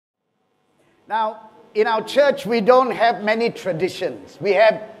Now, in our church, we don't have many traditions. We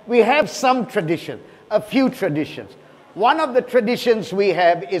have some tradition, a few traditions. One of the traditions we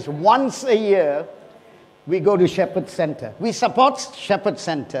have is once a year, we go to Shepherd Center. We support Shepherd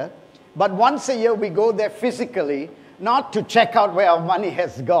Center, but once a year we go there physically, not to check out where our money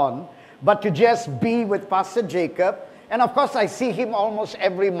has gone, but to just be with Pastor Jacob. And of course, I see him almost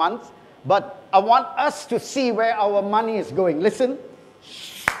every month, but I want us to see where our money is going. Listen.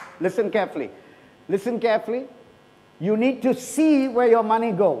 Listen carefully. Listen carefully. You need to see where your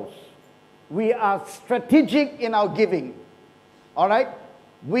money goes. We are strategic in our giving. All right?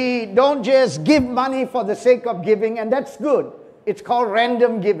 We don't just give money for the sake of giving, and that's good. It's called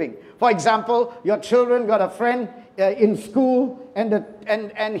random giving. For example, your children got a friend in school, and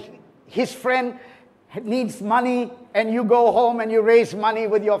his friend needs money, and you go home and you raise money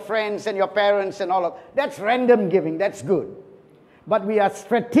with your friends and your parents and all of that. That's random giving. That's good. But we are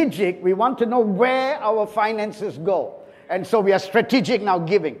strategic. We want to know where our finances go. And so we are strategic now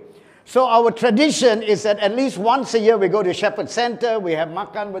giving. So our tradition is that at least once a year we go to Shepherd Center. We have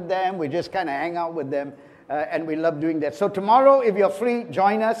makan with them. We just kind of hang out with them. And we love doing that. So tomorrow, if you're free,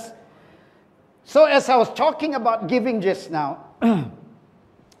 join us. So as I was talking about giving just now,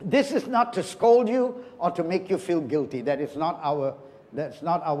 this is not to scold you or to make you feel guilty. That's not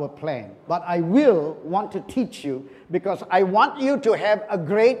our plan. But I will want to teach you because I want you to have a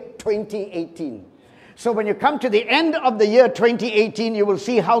great 2018. So when you come to the end of the year 2018, you will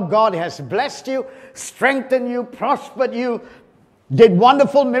see how God has blessed you, strengthened you, prospered you, did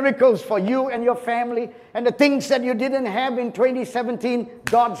wonderful miracles for you and your family. And the things that you didn't have in 2017,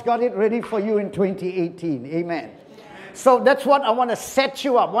 God's got it ready for you in 2018. Amen. So that's what I want to set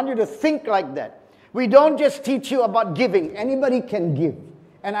you up. I want you to think like that. We don't just teach you about giving. Anybody can give.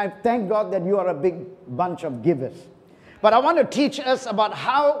 And I thank God that you are a big bunch of givers. But I want to teach us about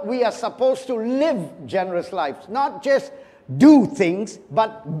how we are supposed to live generous lives. Not just do things,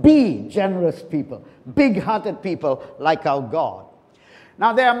 but be generous people. Big-hearted people like our God.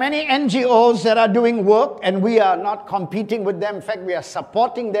 Now, there are many NGOs that are doing work, and we are not competing with them. In fact, we are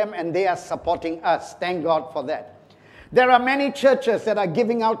supporting them, and they are supporting us. Thank God for that. There are many churches that are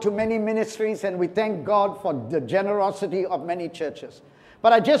giving out to many ministries, and we thank God for the generosity of many churches.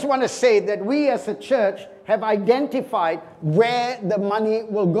 But I just want to say that we as a church have identified where the money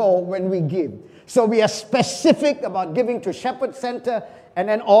will go when we give. So we are specific about giving to Shepherd Center, and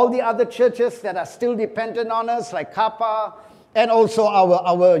then all the other churches that are still dependent on us, like Kappa, and also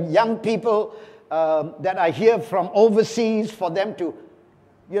our young people that are here from overseas, for them to,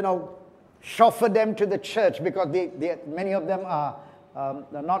 chauffeur them to the church because many of them are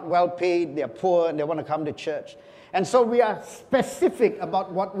not well paid, they're poor, and they want to come to church. And so we are specific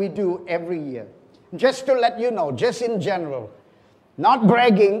about what we do every year. Just to let you know, just in general, not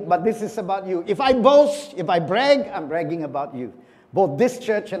bragging, but this is about you. If I boast, if I brag, I'm bragging about you. Both this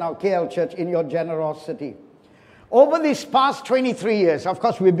church and our KL church in your generosity. Over these past 23 years, of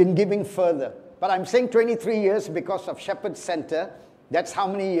course, we've been giving further. But I'm saying 23 years because of Shepherd Center. That's how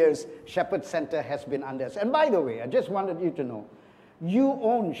many years Shepherd Center has been under us. And by the way, I just wanted you to know, you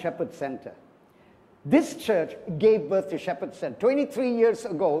own Shepherd Center. This church gave birth to Shepherd Center. 23 years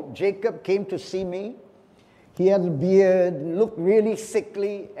ago, Jacob came to see me. He had a beard, looked really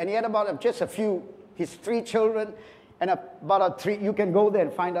sickly, and he had about just his 3 children, and you can go there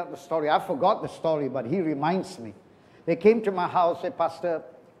and find out the story. I forgot the story, but he reminds me. They came to my house, said, Pastor,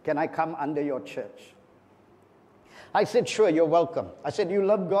 can I come under your church? I said, sure, you're welcome. I said, you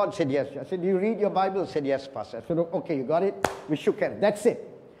love God? Said, yes. I said, you read your Bible? Said, yes, Pastor. I said, okay, you got it? We shook hands. That's it.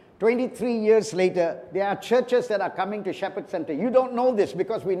 23 years later, there are churches that are coming to Shepherd Center. You don't know this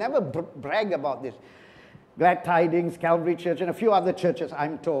because we never brag about this. Glad Tidings, Calvary Church, and a few other churches,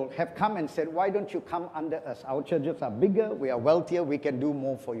 I'm told, have come and said, why don't you come under us? Our churches are bigger, we are wealthier, we can do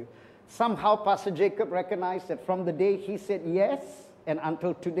more for you. Somehow, Pastor Jacob recognized that from the day he said yes, and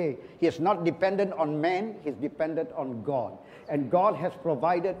until today, he is not dependent on man, he's dependent on God. And God has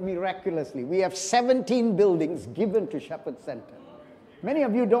provided miraculously. We have 17 buildings given to Shepherd Center. Many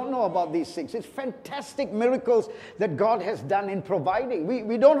of you don't know about these things. It's fantastic miracles that God has done in providing.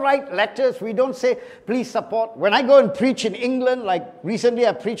 We don't write letters. We don't say, please support. When I go and preach in England, like recently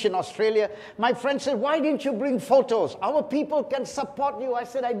I preached in Australia, my friend said, why didn't you bring photos? Our people can support you. I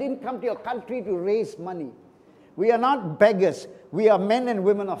said, I didn't come to your country to raise money. We are not beggars. We are men and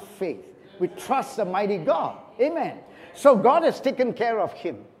women of faith. We trust the mighty God. Amen. So God has taken care of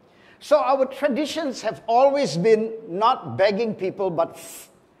him. So our traditions have always been not begging people, but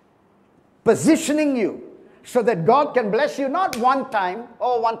positioning you so that God can bless you. Not one time,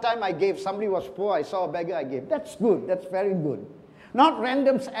 one time I gave, somebody was poor, I saw a beggar, I gave. That's good, that's very good. Not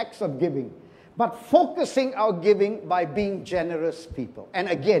random acts of giving. but focusing our giving by being generous people. And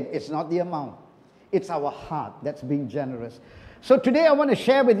again, it's not the amount. It's our heart that's being generous. So today I want to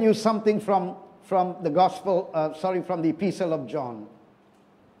share with you something from the from the Epistle of John.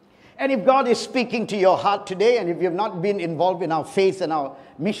 And if God is speaking to your heart today, and if you've not been involved in our faith and our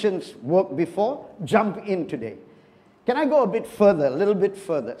missions work before, jump in today. Can I go a bit further, a little bit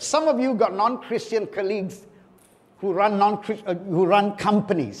further? Some of you got non-Christian colleagues who run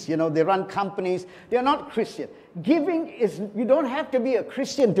companies. You know, they run companies. They're not Christian. Giving is, you don't have to be a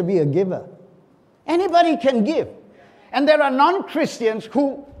Christian to be a giver. Anybody can give. And there are non-Christians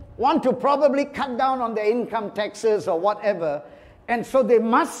who want to probably cut down on their income taxes or whatever, and so they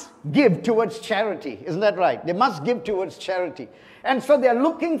must give towards charity. Isn't that right? They must give towards charity. And so they're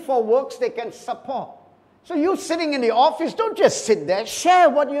looking for works they can support. So you sitting in the office, don't just sit there. Share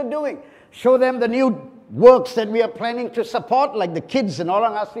what you're doing. Show them the new works that we are planning to support, like the kids in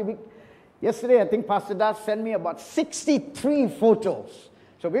Orang Asli. Yesterday, I think Pastor Das sent me about 63 photos.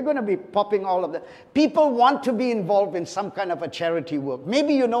 So we're going to be popping all of them. People want to be involved in some kind of a charity work.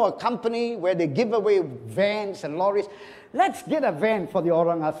 Maybe you know a company where they give away vans and lorries. Let's get a van for the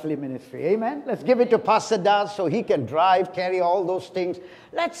Orang Asli ministry. Amen? Let's give it to Pastor Das so he can drive, carry all those things.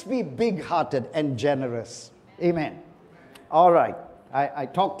 Let's be big-hearted and generous. Amen. All right. I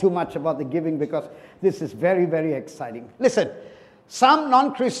talk too much about the giving because this is very, very exciting. Listen. Some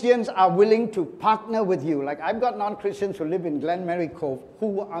non-Christians are willing to partner with you. Like I've got non-Christians who live in Glenmary Cove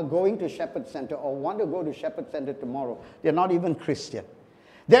who are going to Shepherd Center or want to go to Shepherd Center tomorrow. They're not even Christian.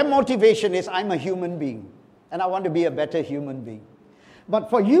 Their motivation is, I'm a human being and I want to be a better human being. But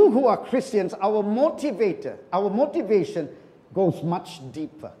for you who are Christians, our motivation goes much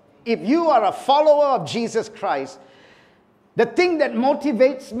deeper. If you are a follower of Jesus Christ, the thing that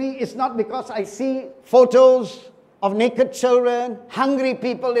motivates me is not because I see photos of naked children, hungry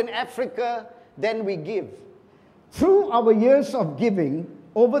people in Africa, then we give. Through our years of giving,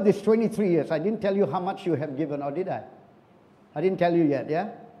 over these 23 years, I didn't tell you how much you have given, or did I? I didn't tell you yet, yeah?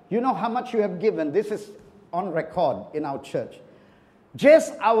 You know how much you have given. This is on record in our church.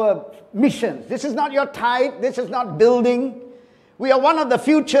 Just our missions. This is not your tithe. This is not building. We are one of the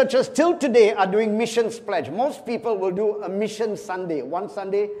few churches till today are doing missions pledge. Most people will do a mission Sunday. One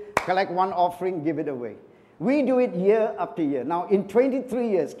Sunday, collect one offering, give it away. We do it year after year. Now, in 23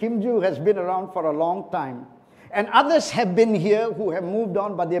 years, Kim Joo has been around for a long time. And others have been here who have moved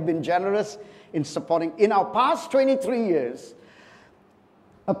on, but they've been generous in supporting. In our past 23 years,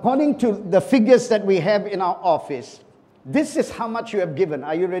 according to the figures that we have in our office, this is how much you have given.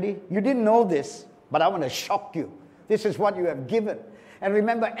 Are you ready? You didn't know this, but I want to shock you. This is what you have given. And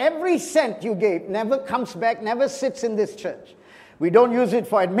remember, every cent you gave never comes back, never sits in this church. We don't use it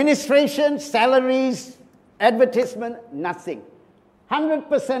for administration, salaries, advertisement, nothing.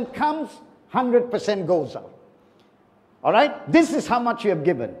 100% comes, 100% goes out. All right? This is how much you have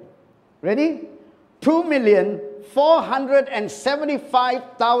given. Ready?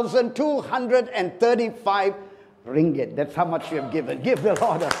 2,475,235 ringgit. That's how much you have given. Give the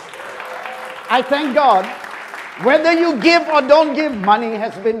Lord a... I thank God. Whether you give or don't give, money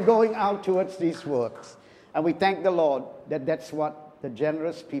has been going out towards these works. And we thank the Lord that that's what the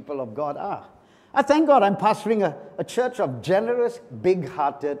generous people of God are. I thank God I'm pastoring a church of generous,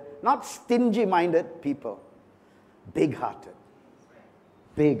 big-hearted, not stingy-minded people. Big-hearted.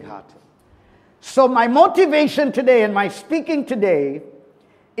 Big-hearted. So my motivation today and my speaking today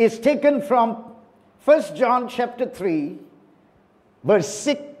is taken from 1 John chapter 3, verse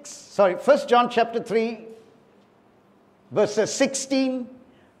 6. 1 John chapter 3, verses 16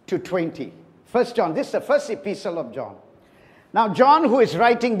 to 20. 1 John, this is the first epistle of John. Now, John, who is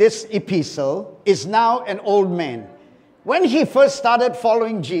writing this epistle, is now an old man. When he first started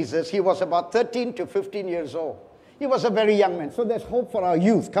following Jesus, he was about 13 to 15 years old. He was a very young man. So there's hope for our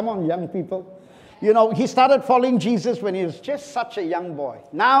youth. Come on, young people. You know, he started following Jesus when he was just such a young boy.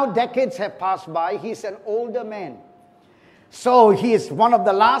 Now, decades have passed by. He's an older man. So he is one of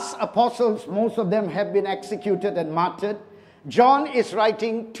the last apostles. Most of them have been executed and martyred. John is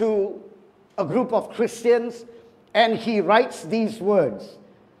writing to a group of Christians, and he writes these words.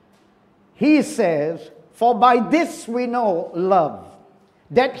 He says, "For by this we know love,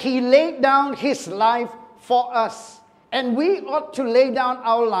 that he laid down his life for us, and we ought to lay down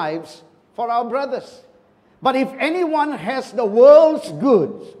our lives for our brothers. But if anyone has the world's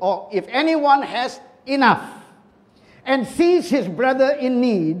goods, or if anyone has enough, and sees his brother in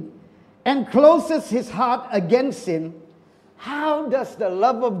need, and closes his heart against him, how does the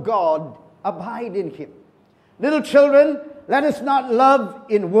love of God abide in him? Little children, let us not love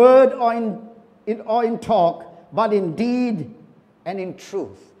in word or in talk, but in deed and in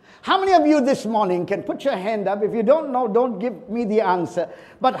truth." How many of you this morning can put your hand up? If you don't know, don't give me the answer.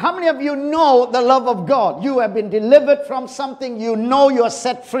 But how many of you know the love of God? You have been delivered from something. You know you're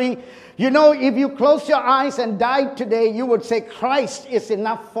set free. You know, if you close your eyes and died today, you would say, Christ is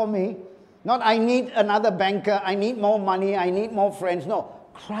enough for me. Not, I need another banker. I need more money. I need more friends. No,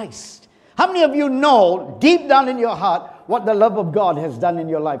 Christ. How many of you know deep down in your heart what the love of God has done in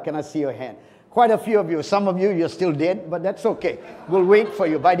your life? Can I see your hand? Quite a few of you. Some of you, you're still dead, but that's okay. We'll wait for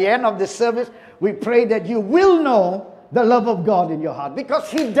you. By the end of this service, we pray that you will know the love of God in your heart, because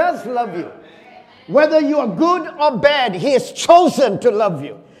He does love you. Whether you are good or bad, He has chosen to love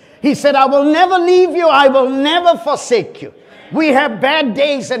you. He said, I will never leave you. I will never forsake you. We have bad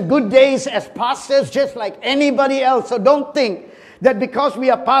days and good days as pastors, just like anybody else. So don't think that because we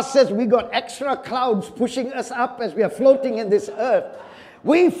are pastors, we got extra clouds pushing us up as we are floating in this earth.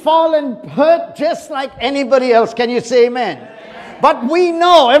 We fall and hurt just like anybody else. Can you say amen? Amen. But we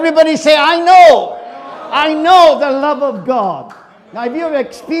know, everybody say, I know. I know the love of God. Now, if you've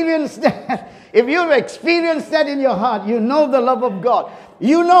experienced that, if you've experienced that in your heart, you know the love of God.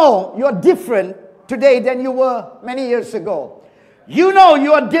 You know you're different today than you were many years ago. You know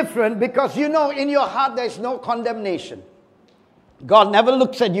you are different because you know in your heart there's no condemnation. God never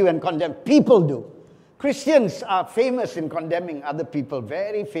looks at you and condemns. People do. Christians are famous in condemning other people,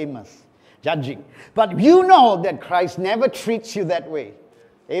 very famous, judging. But you know that Christ never treats you that way.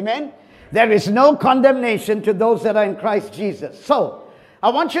 Amen? There is no condemnation to those that are in Christ Jesus. So, I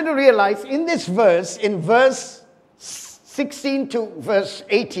want you to realize in this verse, in verse 16 to verse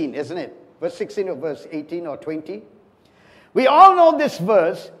 18, isn't it? Verse 16 or verse 18 or 20. We all know this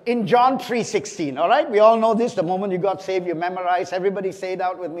verse in John 3:16, all right? We all know this. The moment you got saved, you memorize. Everybody say it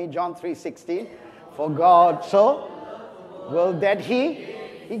out with me, John 3:16. For God so will that He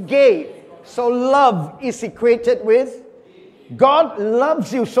gave. So love is equated with God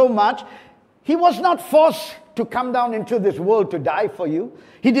loves you so much. He was not forced to come down into this world to die for you.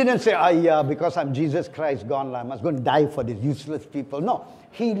 He didn't say, yeah, because I'm Jesus Christ gone, I must go and die for these useless people. No,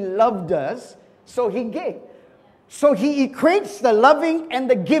 He loved us, so He gave. So He equates the loving and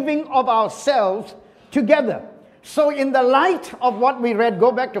the giving of ourselves together. So in the light of what we read,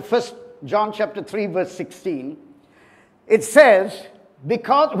 go back to 1 John chapter 3 verse 16. It says,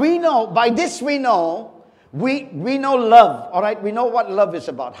 because we know, by this we know, we know love, all right? We know what love is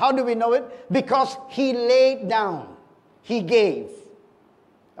about. How do we know it? Because He laid down, He gave,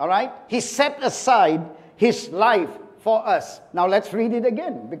 all right? He set aside His life for us. Now let's read it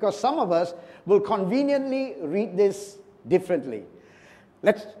again, because some of us will conveniently read this differently.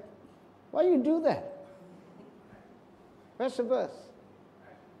 Why you do that? Where's the verse?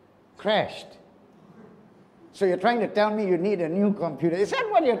 Crashed. So you're trying to tell me you need a new computer. Is that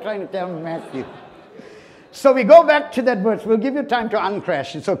what you're trying to tell me, Matthew? So we go back to that verse. We'll give you time to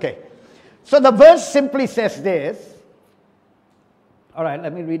uncrash. It's okay. So the verse simply says this. All right,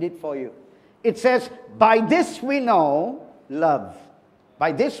 let me read it for you. It says, by this we know love.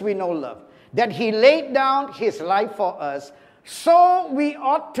 By this we know love. That He laid down His life for us. So we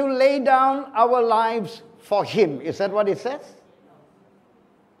ought to lay down our lives for Him. Is that what it says?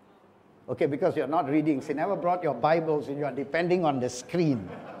 Okay, because you're not reading, so you never brought your Bibles and you're depending on the screen.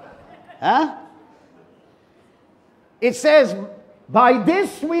 Huh? It says, by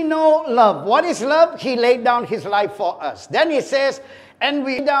this we know love. What is love? He laid down His life for us. Then He says, and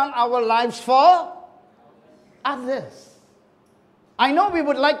we lay down our lives for others. I know we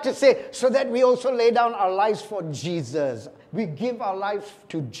would like to say, so that we also lay down our lives for Jesus. We give our lives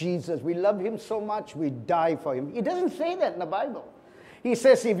to Jesus. We love Him so much, we die for Him. He doesn't say that in the Bible. He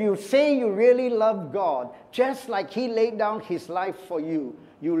says, if you say you really love God, just like He laid down His life for you,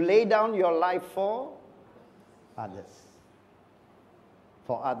 you lay down your life for others.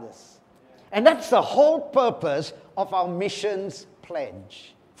 For others. And that's the whole purpose of our missions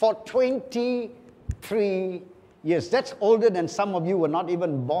pledge. For 23 years. That's older than some of you were not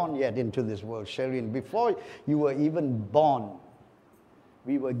even born yet into this world, Shereen. Before you were even born,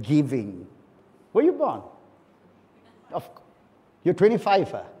 we were giving. Were you born? You're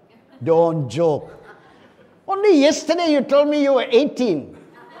 25, huh? Don't joke. Only yesterday you told me you were 18.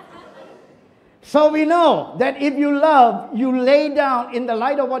 So we know that if you love, you lay down, in the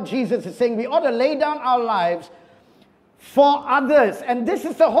light of what Jesus is saying, we ought to lay down our lives for others. And this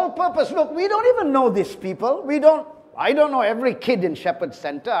is the whole purpose. Look, we don't even know these people. I don't know every kid in Shepherd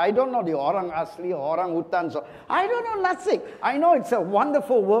Center. I don't know the orang asli or orang hutan. So I don't know nothing. I know it's a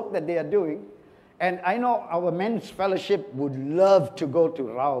wonderful work that they are doing. And I know our men's fellowship would love to go to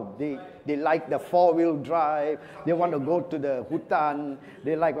Raub. They like the four-wheel drive. They want to go to the hutan.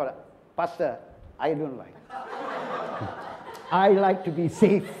 They like what? Pastor, I don't like. I like to be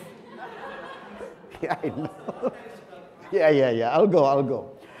safe. Yeah, I know. Yeah. I'll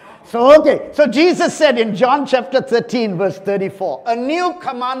go. So Jesus said in John chapter 13, verse 34, a new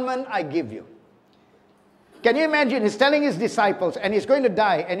commandment I give you. Can you imagine? He's telling his disciples, and he's going to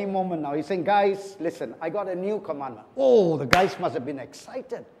die any moment now. He's saying, guys, listen, I got a new commandment. Oh, the guys must have been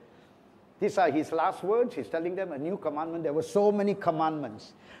excited. These are his last words. He's telling them a new commandment. There were so many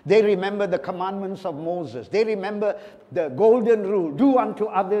commandments. They remember the commandments of Moses. They remember the golden rule. Do unto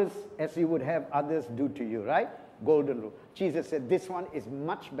others as you would have others do to you, right? Golden rule. Jesus said, this one is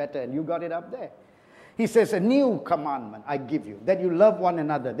much better, and you got it up there. He says, a new commandment I give you, that you love one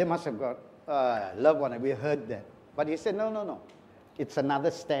another. They must have got, love one another. We heard that. But he said, no. It's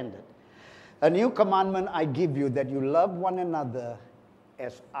another standard. A new commandment I give you, that you love one another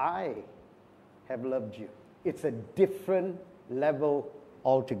as I have loved you. It's a different level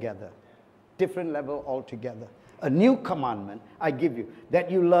altogether. Different level altogether. A new commandment I give you,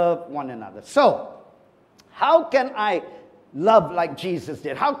 that you love one another. So, how can I love like Jesus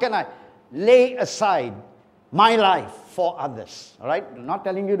did? How can I lay aside my life for others? All right? I'm not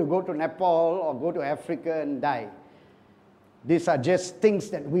telling you to go to Nepal or go to Africa and die. These are just things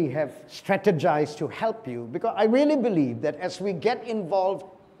that we have strategized to help you, because I really believe that as we get involved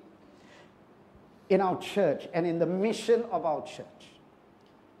in our church and in the mission of our church,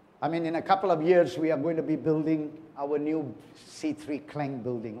 I mean, in a couple of years, we are going to be building our new C3 Klang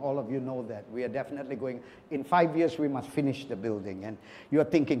building. All of you know that. We are definitely going. In 5 years, we must finish the building. And you're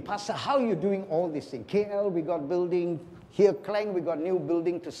thinking, Pastor, how are you doing all these things? KL, we got building. Here, Klang, we got new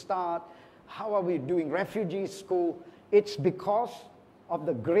building to start. How are we doing? Refugee school. It's because of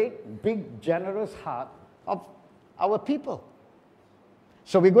the great, big, generous heart of our people.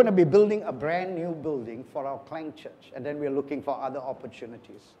 So we're going to be building a brand new building for our Klang church. And then we're looking for other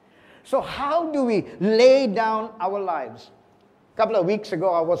opportunities. So how do we lay down our lives? A couple of weeks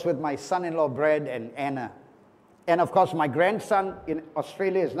ago, I was with my son-in-law, Brad, and Anna. And of course, my grandson in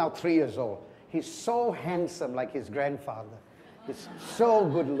Australia is now 3 years old. He's so handsome like his grandfather. He's so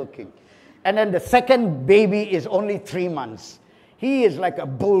good looking. And then the second baby is only 3 months. He is like a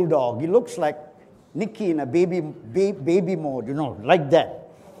bulldog. He looks like Nicky in a baby mode, like that.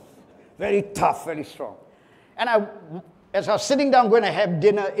 Very tough, very strong. And as I was sitting down going to have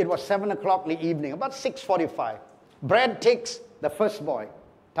dinner, it was 7 o'clock in the evening, about 6:45. Brad takes the first boy,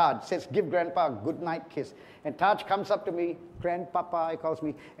 Taj, says, give Grandpa a good night kiss. And Taj comes up to me, Grandpapa, he calls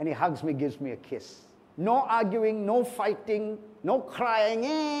me, and he hugs me, gives me a kiss. No arguing, no fighting, no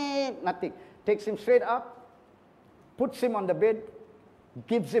crying, nothing. Takes him straight up, puts him on the bed,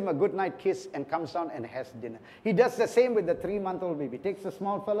 gives him a good night kiss, and comes down and has dinner. He does the same with the 3-month-old baby. Takes the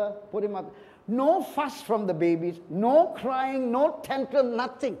small fella, put him up. No fuss from the babies, no crying, no tantrum,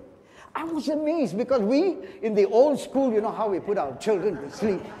 nothing. I was amazed, because we, in the old school, you know how we put our children to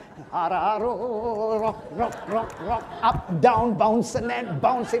sleep. Rock, up, down,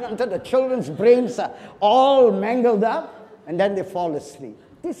 bouncing until the children's brains are all mangled up, and then they fall asleep.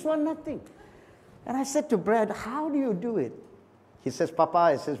 This one, nothing. And I said to Brad, how do you do it? He says,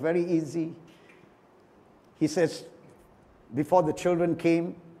 Papa, it says, very easy. He says, before the children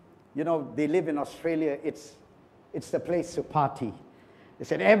came, they live in Australia, it's the place to party. They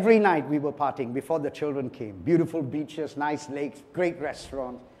said every night we were partying before the children came. Beautiful beaches, nice lakes, great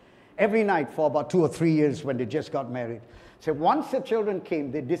restaurants. Every night for about 2 or 3 years when they just got married. So once the children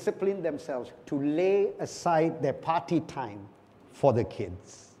came, they disciplined themselves to lay aside their party time for the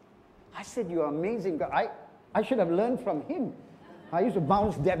kids. I said, you're amazing. I should have learned from him. I used to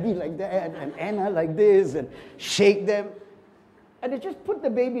bounce Debbie like that and Anna like this and shake them. And they just put the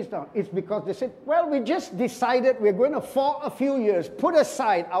babies down. It's because they said, well, we just decided we're going to, for a few years, put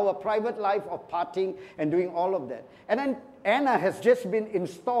aside our private life of partying and doing all of that. And then Anna has just been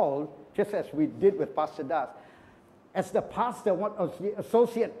installed, just as we did with Pastor Das, as the pastor, the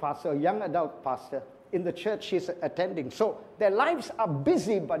associate pastor, young adult pastor in the church she's attending. So their lives are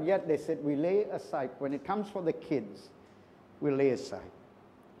busy, but yet they said, we lay aside. When it comes for the kids, we lay aside.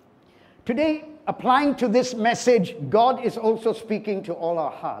 Today, applying to this message, God is also speaking to all our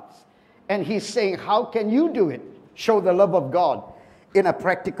hearts. And He's saying, how can you do it? Show the love of God in a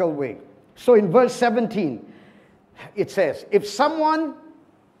practical way. So in verse 17, it says, if someone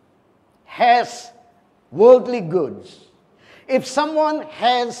has worldly goods, if someone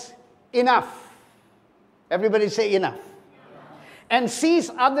has enough, everybody say enough, and sees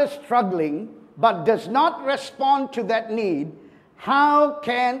others struggling, but does not respond to that need, how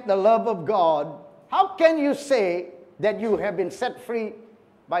can the love of God, how can you say that you have been set free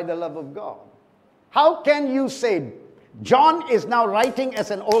by the love of God? How can you say, John is now writing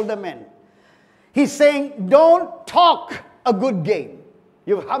as an older man. He's saying, don't talk a good game.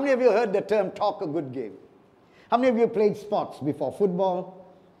 How many of you heard the term talk a good game? How many of you played sports before?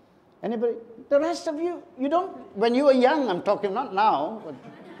 Football? Anybody? The rest of you, you don't, when you were young, I'm talking, not now. But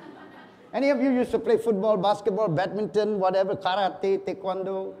any of you used to play football, basketball, badminton, whatever, karate,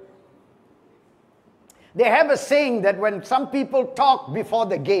 taekwondo? They have a saying that when some people talk before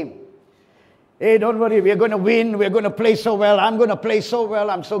the game, hey, don't worry, we're going to win, we're going to play so well, I'm going to play so well,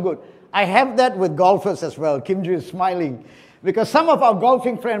 I'm so good. I have that with golfers as well. Kim Ju is smiling. Because some of our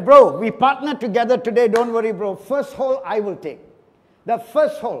golfing friends, bro, we partnered together today, don't worry, bro. First hole, I will take. The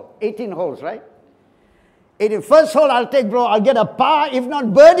first hole, 18 holes, right? 18. First hole, I'll take, bro. I'll get a par, if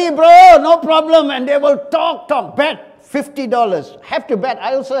not birdie, bro, no problem. And they will talk, bet $50. Have to bet.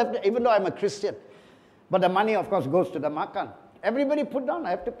 I also have to, even though I'm a Christian. But the money, of course, goes to the makan. Everybody put down,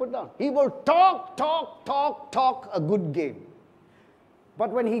 I have to put down. He will talk a good game. But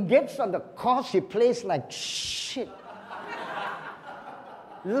when he gets on the course, he plays like shit.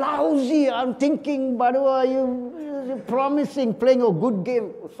 Lousy. I'm thinking, Badua, you're promising playing a good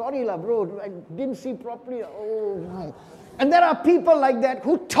game. Oh, sorry, la, bro, I didn't see properly. Oh, my. And there are people like that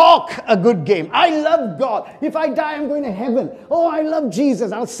who talk a good game. I love God. If I die, I'm going to heaven. Oh, I love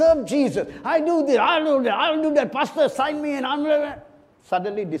Jesus. I'll serve Jesus. I do this. I'll do that. I'll do that. Pastor, sign me and I'm...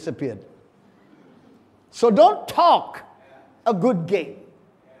 Suddenly disappeared. So don't talk a good game.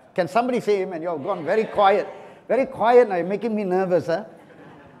 Can somebody say amen? You've gone very quiet. Very quiet now. You're making me nervous, huh?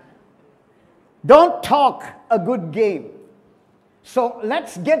 Don't talk a good game. So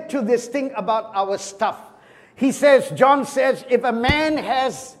let's get to this thing about our stuff. He says, John says, if a man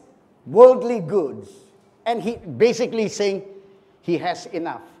has worldly goods, and he basically saying he has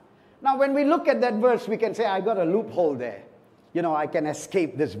enough. Now when we look at that verse, we can say, I got a loophole there. You know, I can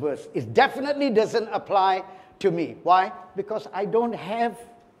escape this verse. It definitely doesn't apply to me. Why? Because I don't have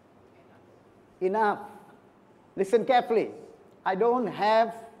enough. Listen carefully. I don't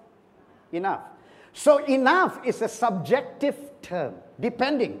have enough. So enough is a subjective term,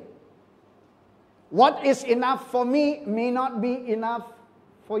 depending. What is enough for me may not be enough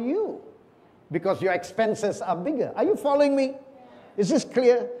for you, because your expenses are bigger. Are you following me? Is this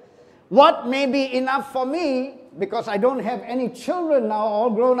clear? What may be enough for me, because I don't have any children now, all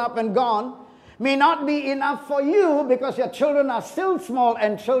grown up and gone, may not be enough for you, because your children are still small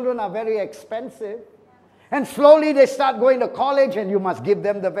and children are very expensive. And slowly they start going to college and you must give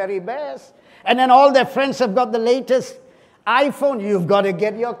them the very best. And then all their friends have got the latest iPhone. You've got to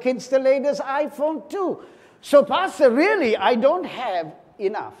get your kids the latest iPhone too. So Pastor, really, I don't have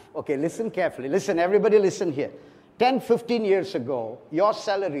enough. Okay, listen carefully. Listen, everybody listen here. 10, 15 years ago, your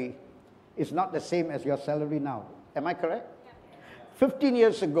salary is not the same as your salary now. Am I correct? 15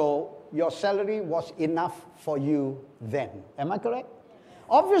 years ago, your salary was enough for you then. Am I correct?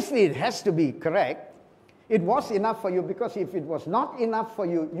 Obviously, it has to be correct. It was enough for you, because if it was not enough for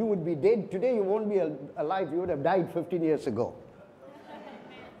you, you would be dead. Today you won't be alive. You would have died 15 years ago.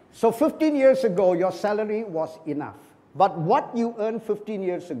 So 15 years ago, your salary was enough. But what you earned 15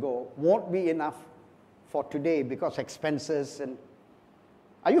 years ago won't be enough for today, because expenses and...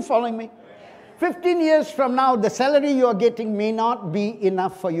 Are you following me? 15 years from now, the salary you are getting may not be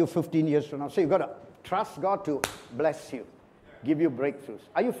enough for you 15 years from now. So you've got to trust God to bless you, give you breakthroughs.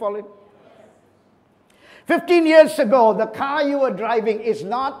 Are you following? 15 years ago, the car you were driving is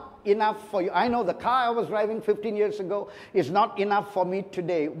not enough for you. I know the car I was driving 15 years ago is not enough for me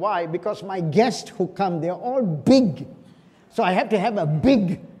today. Why? Because my guests who come, they're all big. So I have to have a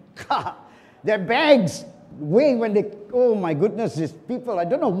big car. Their bags weigh when they... Oh my goodness, these people, I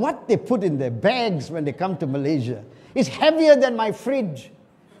don't know what they put in their bags when they come to Malaysia. It's heavier than my fridge.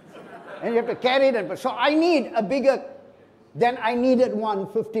 And you have to carry it. And, so I need a bigger than I needed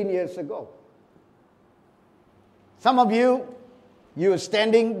one 15 years ago. Some of you, you're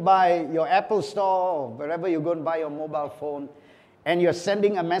standing by your Apple store or wherever you go and buy your mobile phone, and you're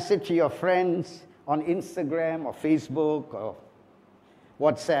sending a message to your friends on Instagram or Facebook or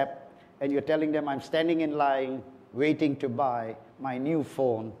WhatsApp, and you're telling them, I'm standing in line waiting to buy my new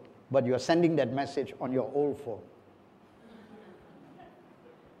phone, but you're sending that message on your old phone.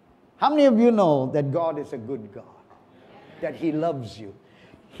 How many of you know that God is a good God? That He loves you?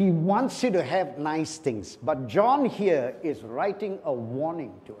 He wants you to have nice things. But John here is writing a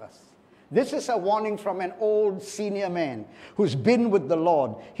warning to us. This is a warning from an old senior man who's been with the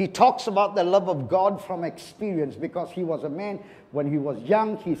Lord. He talks about the love of God from experience, because he was a man, when he was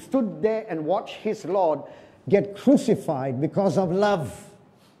young, he stood there and watched his Lord get crucified because of love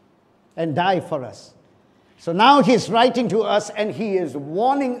and die for us. So now he's writing to us and he is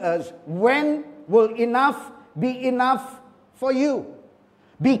warning us, when will enough be enough for you?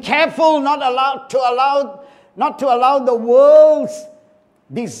 Be careful not to allow not to allow the world's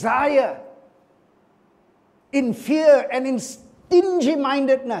desire in fear and in stingy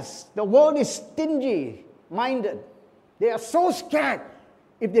mindedness. The world is stingy minded. They are so scared.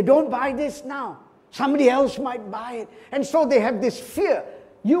 If they don't buy this now, somebody else might buy it. And so they have this fear.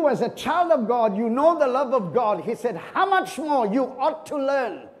 You as a child of God, you know the love of God. He said, how much more you ought to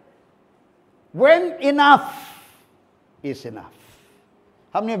learn when enough is enough.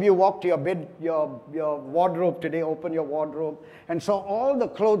 How many of you walked to your bed, your wardrobe today, open your wardrobe, and saw all the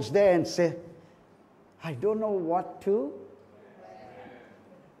clothes there and say, I don't know what to?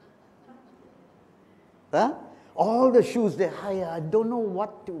 Huh? All the shoes there, I don't know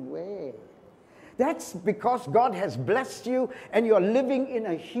what to wear. That's because God has blessed you and you're living in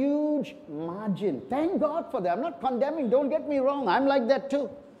a huge margin. Thank God for that. I'm not condemning, don't get me wrong. I'm like that too.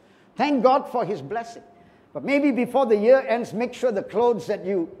 Thank God for His blessing. But maybe before the year ends, make sure the clothes that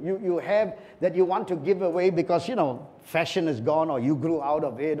you have that you want to give away because, fashion is gone or you grew out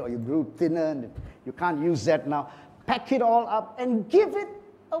of it or you grew thinner and you can't use that now. Pack it all up and give it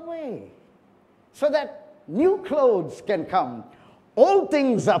away so that new clothes can come. Old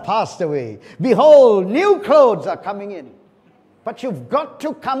things are passed away. Behold, new clothes are coming in. But you've got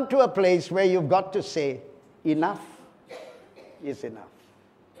to come to a place where you've got to say, enough is enough.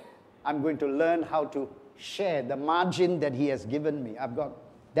 I'm going to learn how to share the margin that He has given me. I've got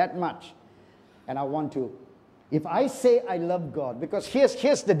that much. And I want to, if I say I love God, because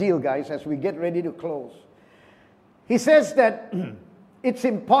here's the deal, guys, as we get ready to close. He says that it's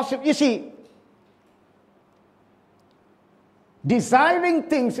impossible. You see, desiring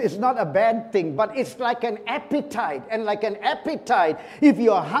things is not a bad thing, but it's like an appetite. And like an appetite, if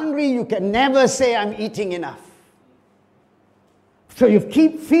you're hungry, you can never say, I'm eating enough. So you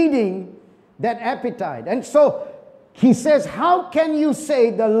keep feeding that appetite. And so he says, how can you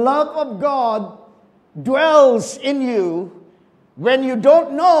say the love of God dwells in you when you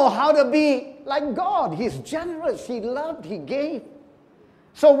don't know how to be like God? He's generous, He loved, He gave.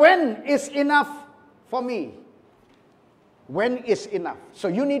 So when is enough for me? When is enough? So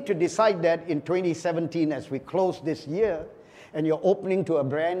you need to decide that in 2017 as we close this year and you're opening to a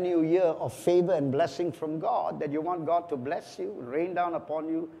brand new year of favor and blessing from God, that you want God to bless you, rain down upon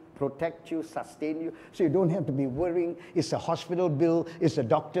you, protect you, sustain you, so you don't have to be worrying, is the hospital bill, is the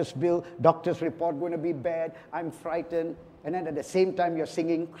doctor's bill, doctor's report going to be bad, I'm frightened. And then at the same time you're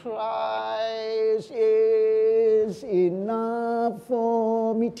singing, Christ is enough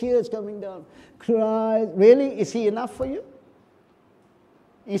for me, tears coming down. Christ, really, is He enough for you?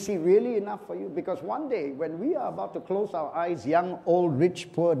 Is He really enough for you? Because one day, when we are about to close our eyes, young, old,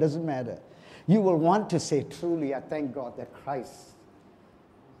 rich, poor, doesn't matter, you will want to say, truly, I thank God that Christ,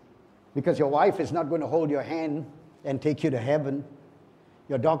 because your wife is not going to hold your hand and take you to heaven.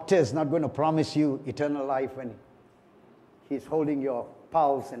 Your doctor is not going to promise you eternal life when he's holding your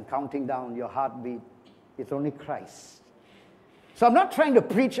pulse and counting down your heartbeat. It's only Christ. So I'm not trying to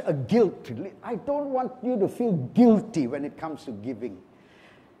preach a guilt. I don't want you to feel guilty when it comes to giving.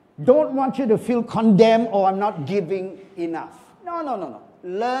 Don't want you to feel condemned or I'm not giving enough. No.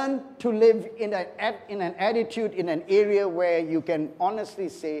 Learn to live in an attitude, in an area where you can honestly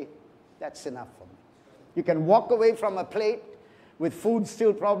say, that's enough for me. You can walk away from a plate with food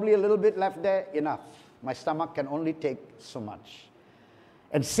still probably a little bit left there, enough. My stomach can only take so much.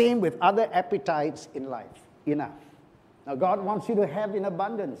 And same with other appetites in life, enough. Now God wants you to have in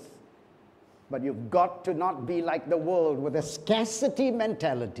abundance. But you've got to not be like the world with a scarcity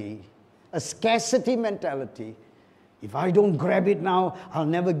mentality. A scarcity mentality. If I don't grab it now, I'll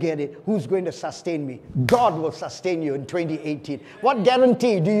never get it. Who's going to sustain me? God will sustain you in 2018. What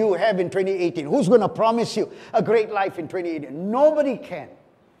guarantee do you have in 2018? Who's going to promise you a great life in 2018? Nobody can.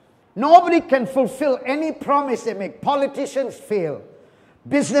 Nobody can fulfill any promise they make. Politicians fail.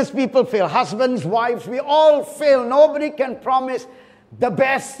 Business people fail. Husbands, wives, we all fail. Nobody can promise the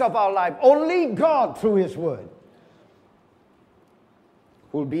best of our life. Only God through His Word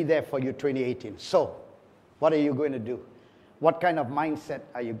will be there for you 2018. So, what are you going to do? What kind of mindset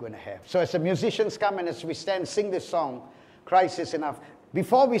are you going to have? So as the musicians come and as we stand, sing this song, Christ is enough.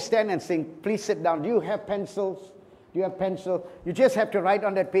 Before we stand and sing, please sit down. Do you have pencils? Do you have pencil? You just have to write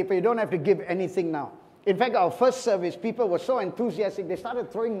on that paper. You don't have to give anything now. In fact, our first service, people were so enthusiastic, they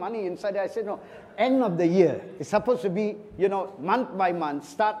started throwing money inside there. I said, no, end of the year. It's supposed to be, month by month.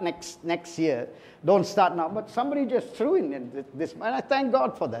 Start next year. Don't start now. But somebody just threw in this. And I thank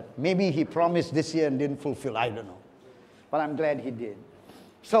God for that. Maybe He promised this year and didn't fulfill. I don't know. But I'm glad He did.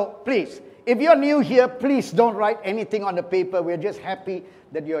 So please, if you're new here, please don't write anything on the paper. We're just happy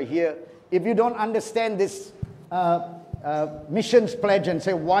that you're here. If you don't understand this missions pledge and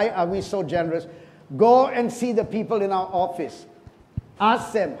say, why are we so generous? Go and see the people in our office.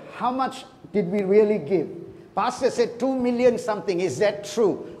 Ask them, how much did we really give? Pastor said 2 million something. Is that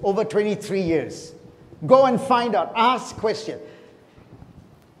true? Over 23 years. Go and find out. Ask questions.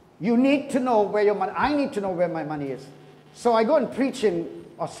 You need to know where your money, I need to know where my money is. So I go and preach in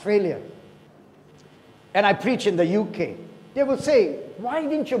Australia. And I preach in the UK. They will say, why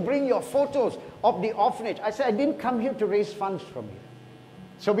didn't you bring your photos of the orphanage? I said, I didn't come here to raise funds from you.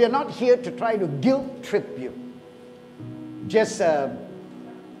 So we are not here to try to guilt trip you. Just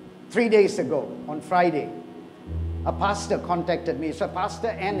 3 days ago, on Friday, a pastor contacted me. He's a pastor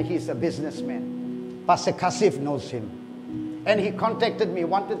and he's a businessman. Pastor Kasif knows him. And he contacted me,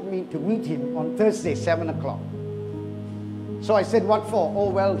 wanted me to meet him on Thursday, 7 o'clock. So I said, what for? Oh,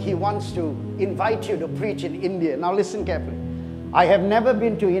 well, he wants to invite you to preach in India. Now listen carefully. I have never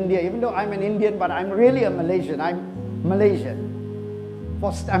been to India, even though I'm an Indian, but I'm really a Malaysian. I'm Malaysian.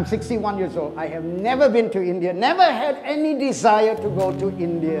 I'm 61 years old. I have never been to India, never had any desire to go to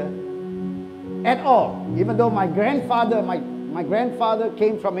India at all. Even though my grandfather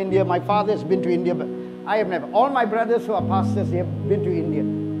came from India, my father has been to India, but I have never. All my brothers who are pastors, they have been to India.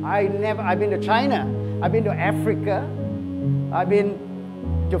 I've been to China. I've been to Africa. I've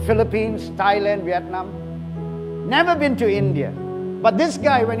been to Philippines, Thailand, Vietnam. Never been to India. But this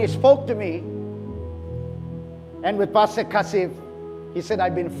guy, when he spoke to me, and with Pastor Kasif, he said,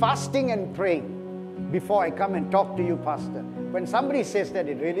 I've been fasting and praying before I come and talk to you, Pastor. When somebody says that,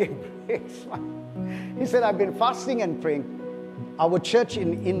 it really breaks my heart. He said, I've been fasting and praying. Our church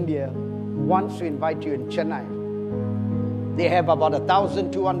in India wants to invite you in Chennai. They have about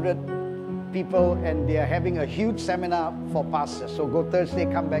 1,200 people and they are having a huge seminar for pastors. So go Thursday,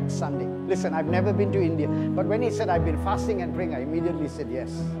 come back Sunday. Listen, I've never been to India. But when he said, I've been fasting and praying, I immediately said, yes,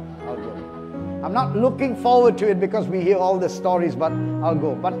 I'll go. I'm not looking forward to it because we hear all the stories, but I'll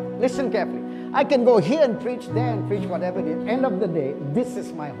go. But listen carefully. I can go here and preach, there and preach, whatever it is. End of the day, this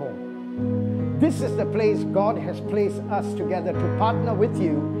is my home. This is the place God has placed us together to partner with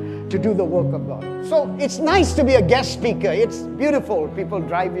you to do the work of God. So it's nice to be a guest speaker. It's beautiful. People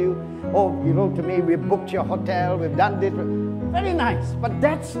drive you. Oh, you wrote to me, we've booked your hotel, we've done this. Very nice. But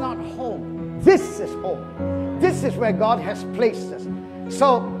that's not home. This is home. This is where God has placed us.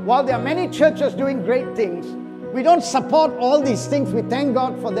 So while there are many churches doing great things, we don't support all these things. We thank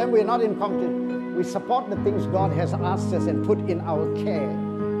God for them. We're not in competition. We support the things God has asked us and put in our care.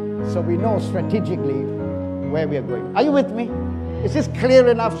 So we know strategically where we are going. Are you with me? Is this clear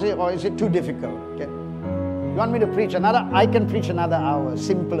enough or is it too difficult? Okay. You want me to preach another? I can preach another hour.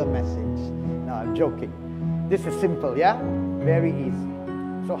 Simpler message. No, I'm joking. This is simple, yeah? Very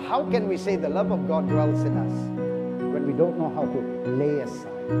easy. So how can we say the love of God dwells in us when we don't know how to lay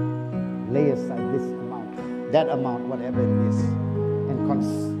aside this amount, that amount, whatever it is, and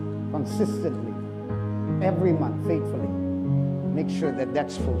consistently, every month, faithfully, make sure that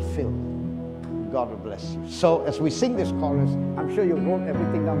that's fulfilled. God will bless you. So as we sing this chorus, I'm sure you wrote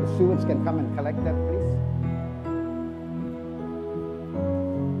everything down. The stewards can come and collect that, please.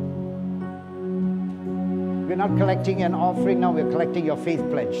 We're not collecting an offering now, we're collecting your faith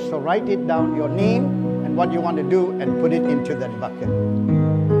pledge. So write it down, your name and what you want to do, and put it into that bucket.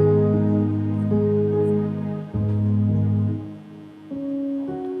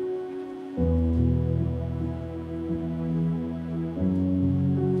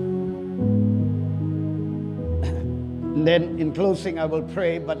 And then in closing, I will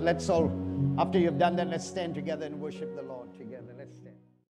pray, but let's all, after you've done that, let's stand together and worship the Lord.